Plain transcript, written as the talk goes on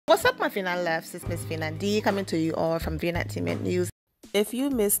my Fina Loves. It's Miss Fina D coming to you all from Fina Entertainment News. If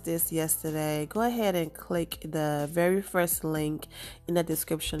you missed this yesterday, go ahead and click the very first link in the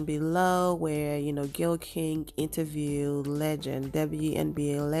description below where, Gayle King interviewed legend,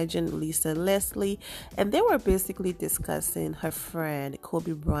 WNBA legend Lisa Leslie, and they were basically discussing her friend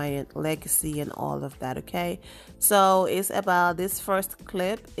Kobe Bryant legacy and all of that, okay? So it's about, this first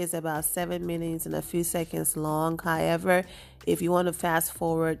clip is about 7 minutes and a few seconds long. However, if you want to fast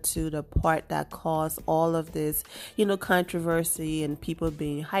forward to the part that caused all of this, controversy and people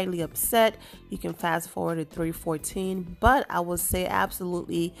being highly upset, you can fast forward to 3:14. But I would say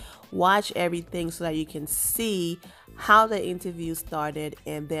absolutely watch everything so that you can see how the interview started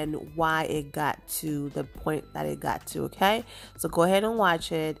and then why it got to the point that it got to, okay? So go ahead and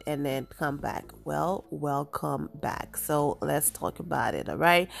watch it and then come back. Well, welcome back. So let's talk about it, all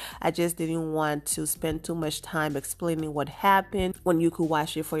right? I just didn't want to spend too much time explaining what happened when you could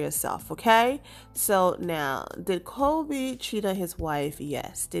watch it for yourself, okay? So now, did Kobe cheat on his wife?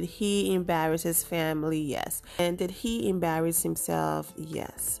 Yes. Did he embarrass his family? Yes. And did he embarrass himself?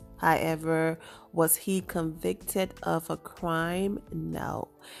 Yes. However, was he convicted of a crime? No.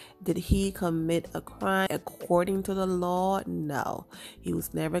 Did he commit a crime according to the law? No. He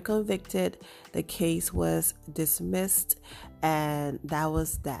was never convicted. The case was dismissed, and that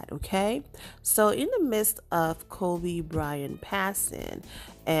was that, okay? So in the midst of Kobe Bryant passing,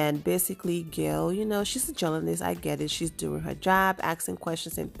 and basically Gayle, she's a journalist, I get it, she's doing her job, asking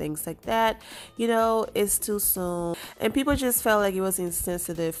questions and things like that, it's too soon, and people just felt like it was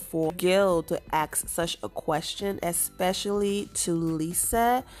insensitive for Gayle to ask such a question, especially to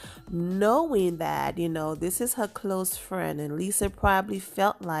Lisa, knowing that, this is her close friend, and Lisa probably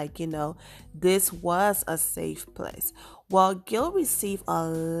felt like, this was a safe place. Well, Gayle received a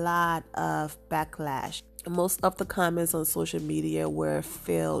lot of backlash. Most of the comments on social media were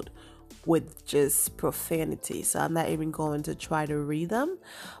filled with just profanity, so I'm not even going to try to read them,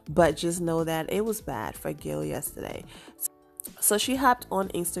 but just know that it was bad for Gayle yesterday. So she hopped on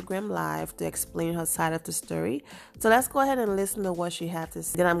Instagram Live to explain her side of the story. So let's go ahead and listen to what she had to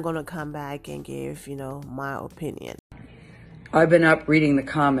say. Then I'm going to come back and give, my opinion. I've been up reading the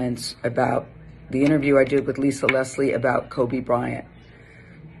comments about the interview I did with Lisa Leslie about Kobe Bryant.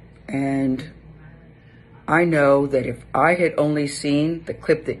 And I know that if I had only seen the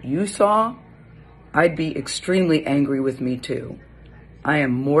clip that you saw, I'd be extremely angry with me too. I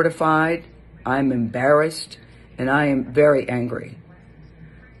am mortified, I'm embarrassed, and I am very angry.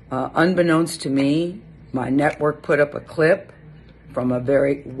 Unbeknownst to me, my network put up a clip from a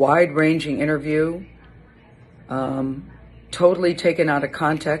very wide-ranging interview, totally taken out of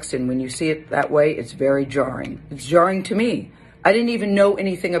context, and when you see it that way, it's very jarring. It's jarring to me. I didn't even know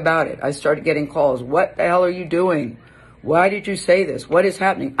anything about it. I started getting calls. What the hell are you doing? Why did you say this? What is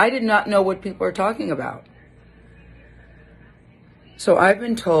happening? I did not know what people are talking about. So I've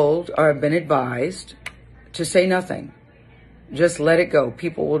been told, or I've been advised, to say nothing. Just let it go.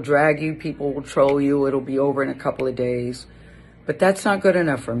 People will drag you. People will troll you. It'll be over in a couple of days. But that's not good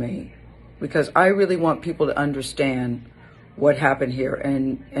enough for me, because I really want people to understand what happened here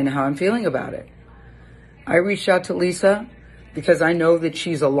and how I'm feeling about it. I reached out to Lisa because I know that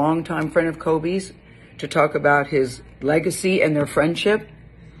she's a longtime friend of Kobe's, to talk about his legacy and their friendship.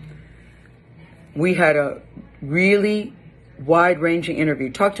 We had a really wide-ranging interview,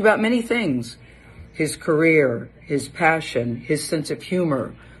 talked about many things: his career, his passion, his sense of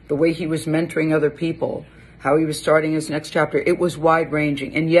humor, the way he was mentoring other people, how he was starting his next chapter. It was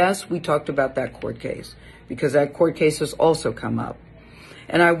wide-ranging. And yes, we talked about that court case, because that court case has also come up.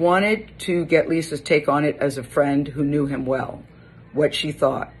 And I wanted to get Lisa's take on it as a friend who knew him well, what she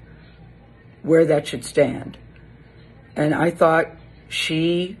thought, where that should stand. And I thought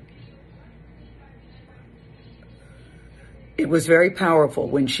it was very powerful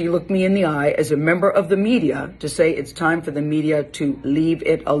when she looked me in the eye as a member of the media to say it's time for the media to leave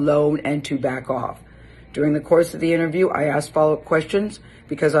it alone and to back off. During the course of the interview, I asked follow-up questions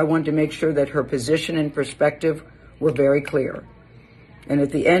because I wanted to make sure that her position and perspective were very clear. And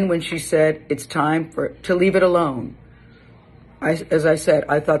at the end, when she said it's time to leave it alone, as I said,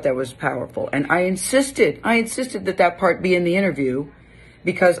 I thought that was powerful. And I insisted that that part be in the interview,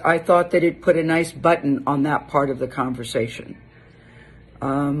 because I thought that it put a nice button on that part of the conversation.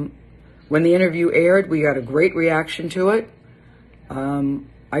 When the interview aired, we got a great reaction to it.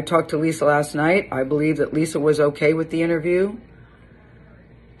 I talked to Lisa last night. I believe that Lisa was okay with the interview.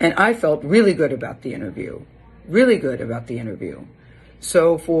 And I felt really good about the interview. Really good about the interview.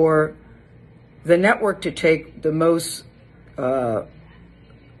 So for the network to take the most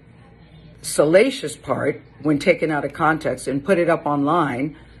salacious part when taken out of context and put it up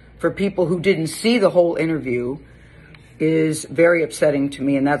online for people who didn't see the whole interview is very upsetting to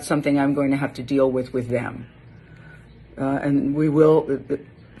me, and that's something I'm going to have to deal with them. And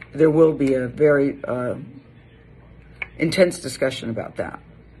there will be a very intense discussion about that.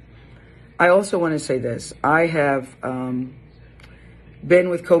 I also want to say this. I have been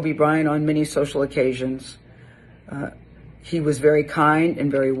with Kobe Bryant on many social occasions. He was very kind and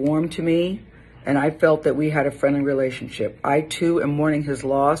very warm to me, and I felt that we had a friendly relationship. I, too, am mourning his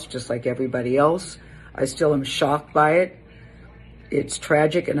loss, just like everybody else. I still am shocked by it. It's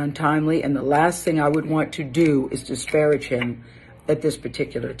tragic and untimely, and the last thing I would want to do is disparage him at this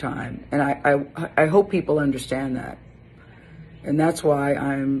particular time. And I hope people understand that. And that's why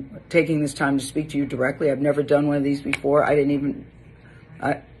I'm taking this time to speak to you directly. I've never done one of these before. I've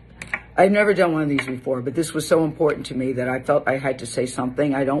never done one of these before, but this was so important to me that I felt I had to say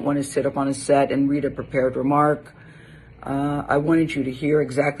something. I don't want to sit up on a set and read a prepared remark. I wanted you to hear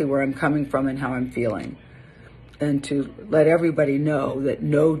exactly where I'm coming from and how I'm feeling, and to let everybody know that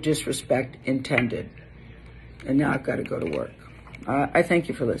no disrespect intended. And now I've got to go to work. I thank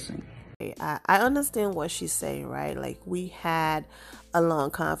you for listening. I understand what she's saying, right? Like, we had a long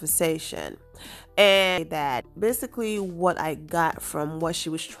conversation, and that basically what I got from what she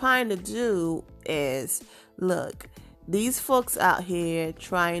was trying to do is, look, these folks out here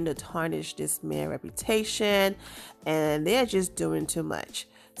trying to tarnish this man's reputation, and they're just doing too much.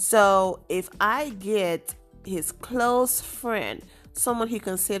 So if I get his close friend, someone he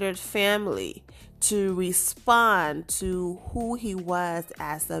considered family, to respond to who he was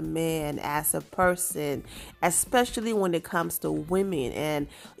as a man, as a person, especially when it comes to women. And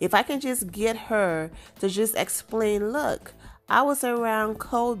if I can just get her to just explain, look, I was around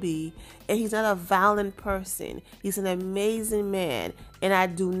Kobe, and he's not a violent person. He's an amazing man, and I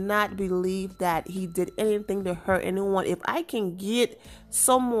do not believe that he did anything to hurt anyone. If I can get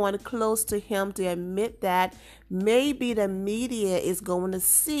someone close to him to admit that, maybe the media is going to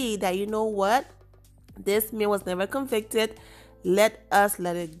see that, you know what? This man was never convicted. Let us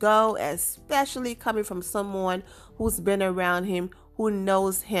let it go, especially coming from someone who's been around him, who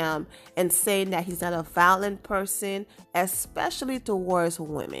knows him, and saying that he's not a violent person, especially towards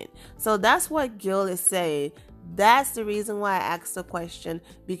women. So that's what Gayle is saying. That's the reason why I asked the question,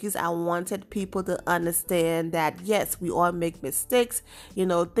 because I wanted people to understand that, yes, we all make mistakes. You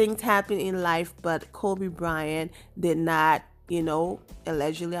know, things happen in life, but Kobe Bryant did not,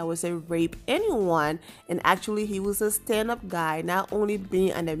 allegedly, I would say, rape anyone. And actually, he was a stand-up guy, not only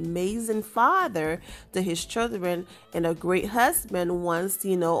being an amazing father to his children and a great husband once,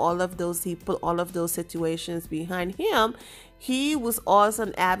 he put all of those situations behind him. He was also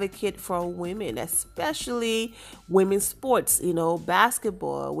an advocate for women, especially women's sports,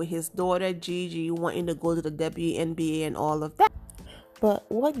 basketball, with his daughter Gigi wanting to go to the WNBA and all of that. But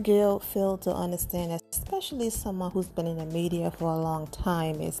what Gayle failed to understand, especially someone who's been in the media for a long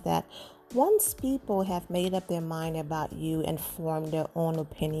time, is that once people have made up their mind about you and formed their own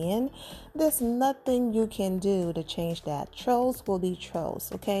opinion, there's nothing you can do to change that. Trolls will be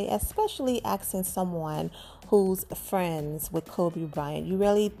trolls, okay? Especially asking someone who's friends with Kobe Bryant. You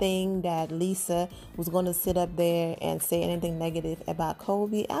really think that Lisa was going to sit up there and say anything negative about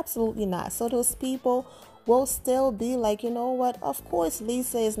Kobe? Absolutely not. So those people will still be like, you know what, of course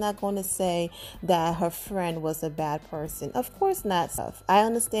Lisa is not going to say that her friend was a bad person. Of course not. I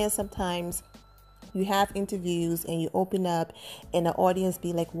understand sometimes you have interviews and you open up and the audience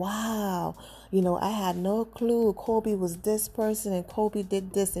be like, wow, I had no clue Kobe was this person and Kobe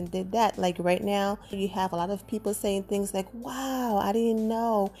did this and did that. Like right now, you have a lot of people saying things like, wow, I didn't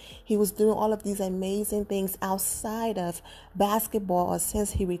know he was doing all of these amazing things outside of basketball or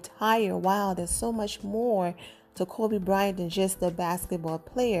since he retired. Wow, there's so much more to Kobe Bryant than just a basketball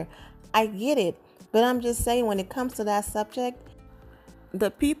player. I get it, but I'm just saying, when it comes to that subject,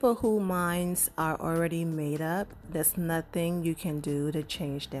 the people whose minds are already made up, there's nothing you can do to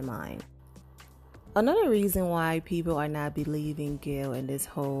change their mind. Another reason why people are not believing Gayle in this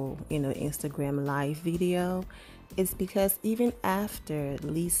whole, Instagram live video is because even after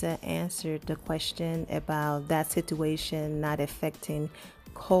Lisa answered the question about that situation not affecting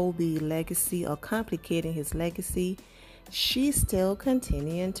Kobe's legacy or complicating his legacy, she's still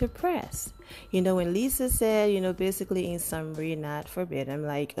continuing to press. When Lisa said, basically in summary, not forbidden,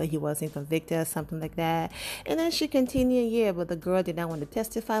 like he wasn't convicted or something like that. And then she continued, but the girl did not want to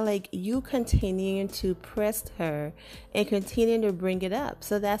testify. Like, you continuing to press her and continuing to bring it up.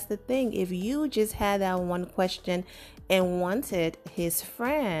 So that's the thing. If you just had that one question and wanted his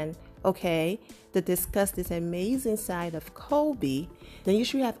friend, to discuss this amazing side of Kobe, then you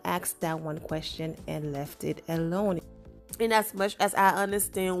should have asked that one question and left it alone. in as much as I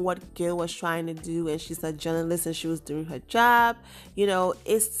understand what Gayle was trying to do, and she's a journalist and she was doing her job,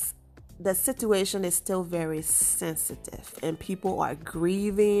 it's the situation is still very sensitive and people are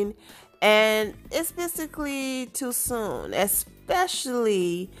grieving, and it's basically too soon,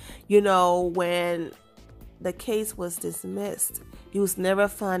 especially, when the case was dismissed. He was never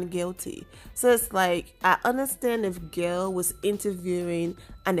found guilty. So it's like, I understand if Gayle was interviewing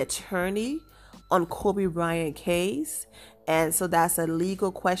an attorney on Kobe Bryant case, and so that's a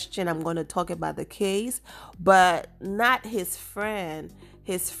legal question. I'm going to talk about the case, but not his friend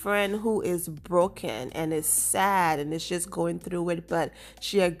who is broken and is sad and is just going through it. But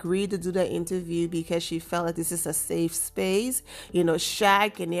she agreed to do the interview because she felt like this is a safe space.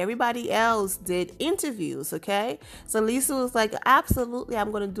 Shaq and everybody else did interviews, okay? So Lisa was like, absolutely,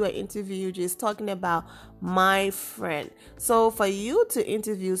 I'm going to do an interview just talking about my friend. So for you to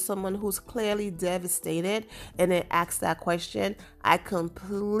interview someone who's clearly devastated and then ask that question, I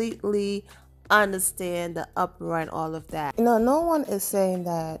completely understand the uproar and all of that. No one is saying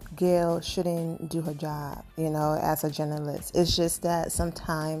that Gayle shouldn't do her job, as a journalist. It's just that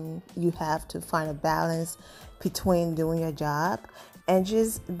sometimes you have to find a balance between doing your job and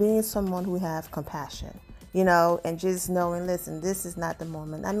just being someone who have compassion, and just knowing, listen, this is not the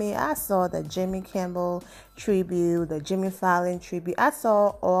moment. I mean, I saw the Jimmy Kimmel tribute, the Jimmy Fallon tribute. I saw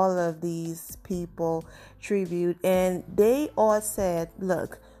all of these people tribute, and they all said,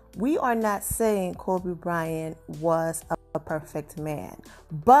 look, we are not saying Kobe Bryant was a perfect man,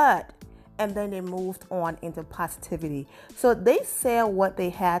 and then they moved on into positivity. So they said what they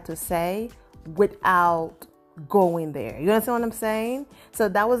had to say without going there. You understand what I'm saying? So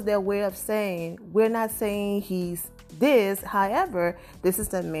that was their way of saying, we're not saying he's this. However, this is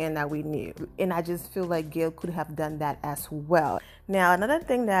the man that we knew. And I just feel like Gayle could have done that as well. Now, another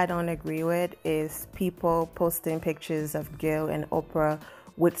thing that I don't agree with is people posting pictures of Gayle and Oprah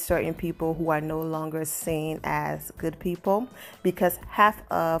with certain people who are no longer seen as good people, because half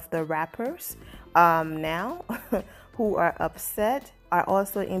of the rappers now who are upset are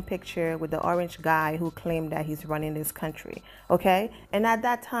also in picture with the orange guy who claimed that he's running this country, okay? And at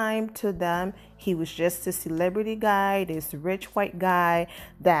that time, to them, he was just a celebrity guy, this rich white guy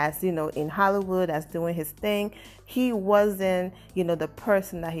that's, in Hollywood, that's doing his thing. He wasn't, the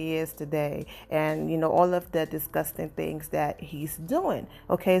person that he is today, and, all of the disgusting things that he's doing,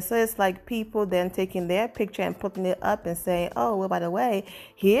 okay? So it's like people then taking their picture and putting it up and saying, oh, well, by the way,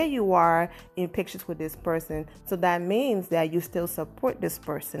 here you are in pictures with this person, so that means that you still support this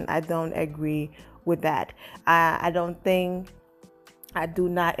person. I don't agree with that. I do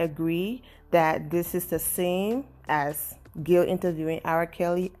not agree that this is the same as Gayle interviewing R.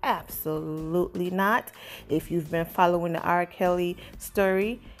 Kelly. Absolutely not. If you've been following the R. Kelly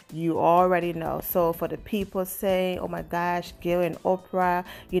story, you already know. So for the people saying, oh my gosh, Gayle and Oprah,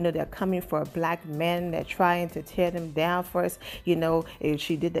 they're coming for black men, they're trying to tear them down first, if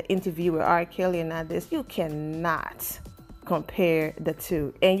she did the interview with R. Kelly and not this, you cannot compare the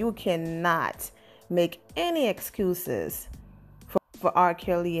two, and you cannot make any excuses for R.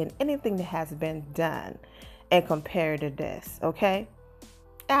 Kelly and anything that has been done and compare to this, okay?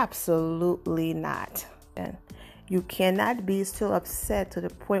 Absolutely not. And you cannot be still upset to the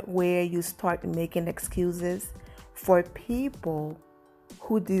point where you start making excuses for people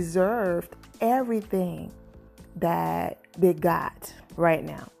who deserved everything that they got right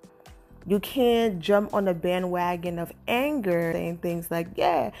now. You can't jump on the bandwagon of anger saying things like,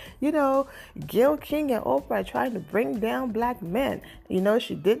 yeah, Gayle King and Oprah are trying to bring down black men.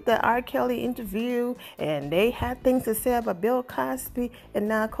 She did the R. Kelly interview and they had things to say about Bill Cosby and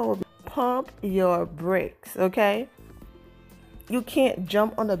now Kobe. Pump your brakes, okay? You can't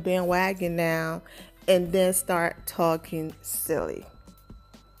jump on the bandwagon now and then start talking silly.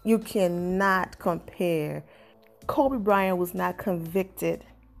 You cannot compare. Kobe Bryant was not convicted.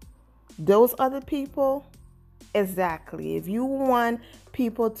 Those other people, exactly. If you want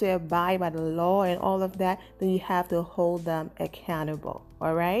people to abide by the law and all of that, then you have to hold them accountable,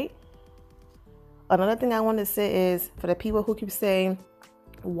 all right? Another thing I want to say is, for the people who keep saying,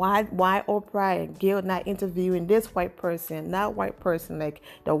 why Oprah and Gayle not interviewing this white person, that white person, like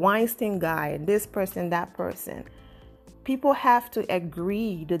the Weinstein guy and this person, that person. People have to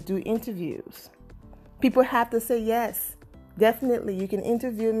agree to do interviews. People have to say, yes, definitely, you can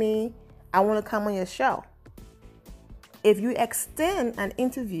interview me. I want to come on your show. If you extend an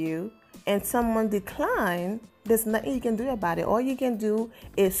interview and someone declines, there's nothing you can do about it. All you can do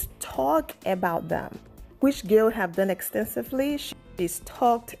is talk about them, which Gayle have done extensively. She's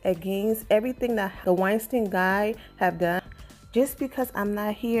talked against everything that the Weinstein guy have done. Just because I'm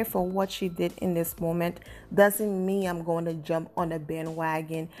not here for what she did in this moment doesn't mean I'm going to jump on a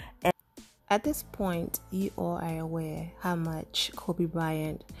bandwagon. And at this point, you all are aware how much Kobe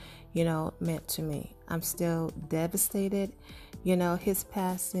Bryant, meant to me. I'm still devastated. His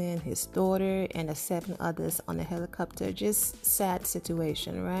passing, his daughter, and the 7 others on the helicopter, just sad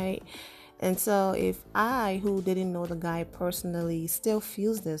situation, right? And so if I, who didn't know the guy personally, still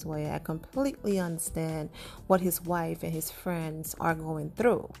feels this way, I completely understand what his wife and his friends are going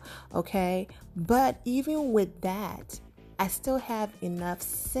through, okay? But even with that, I still have enough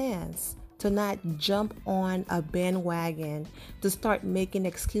sense to not jump on a bandwagon to start making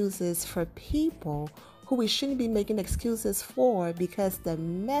excuses for people who we shouldn't be making excuses for, because the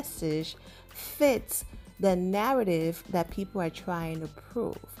message fits the narrative that people are trying to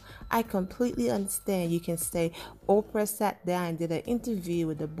prove. I completely understand. You can say Oprah sat down and did an interview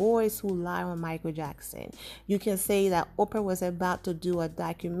with the boys who lie on Michael Jackson. You can say that Oprah was about to do a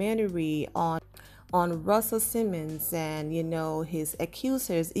documentary on Russell Simmons and, his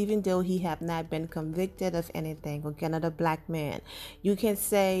accusers, even though he have not been convicted of anything, or another black man. You can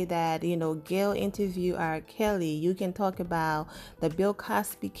say that, Gayle interviewed R. Kelly. You can talk about the Bill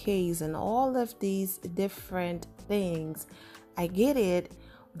Cosby case and all of these different things. I get it.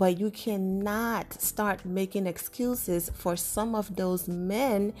 But you cannot start making excuses for some of those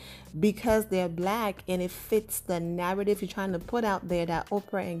men because they're black and it fits the narrative you're trying to put out there that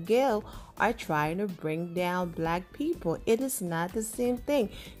Oprah and Gayle are trying to bring down black people. It is not the same thing.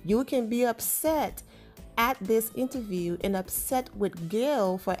 You can be upset at this interview and upset with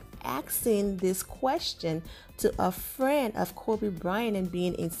Gayle for asking this question to a friend of Kobe Bryant and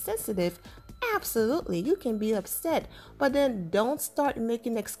being insensitive. Absolutely, you can be upset, but then don't start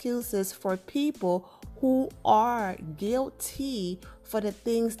making excuses for people who are guilty for the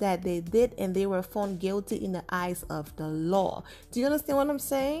things that they did and they were found guilty in the eyes of the law. Do you understand what I'm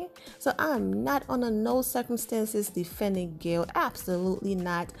saying? So I'm not under no circumstances defending Gayle. Absolutely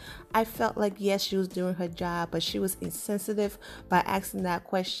not. I felt like, yes, she was doing her job, but she was insensitive by asking that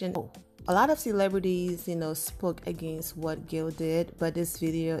question. A lot of celebrities, spoke against what Gayle did, but this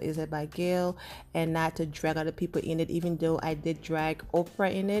video is about Gayle and not to drag other people in it, even though I did drag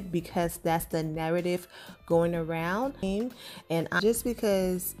Oprah in it because that's the narrative going around. And just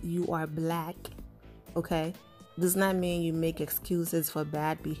because you are black, okay, does not mean you make excuses for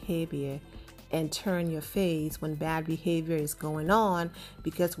bad behavior and turn your face when bad behavior is going on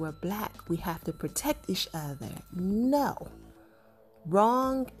because we're black. We have to protect each other. No.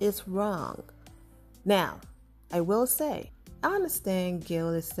 Wrong is wrong. Now, I will say, I understand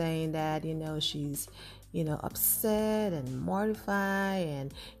Gayle is saying that, she's, upset and mortified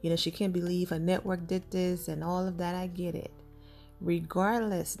and, she can't believe her network did this and all of that. I get it.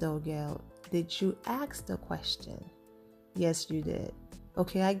 Regardless though, Gayle, did you ask the question? Yes, you did.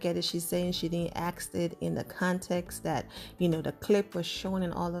 Okay, I get it. She's saying she didn't ask it in the context that, the clip was shown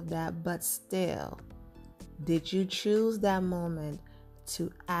and all of that, but still, did you choose that moment to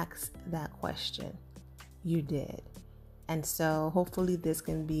ask that question? You did. And so hopefully this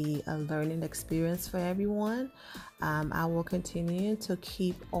can be a learning experience for everyone. I will continue to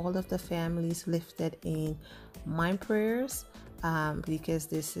keep all of the families lifted in my prayers because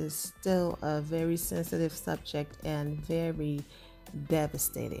this is still a very sensitive subject and very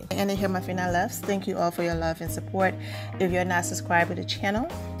devastating. And here my final loves. Thank you all for your love and support. If you're not subscribed to the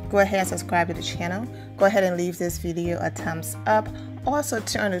channel, go ahead and subscribe to the channel. Go ahead and leave this video a thumbs up. Also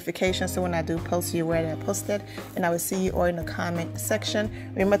turn on notifications so when I do post, you're aware that I posted. And I will see you all in the comment section.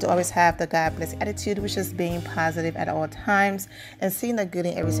 Remember to always have the God bless attitude, which is being positive at all times and seeing the good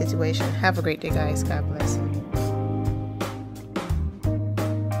in every situation. Have a great day, guys. God bless.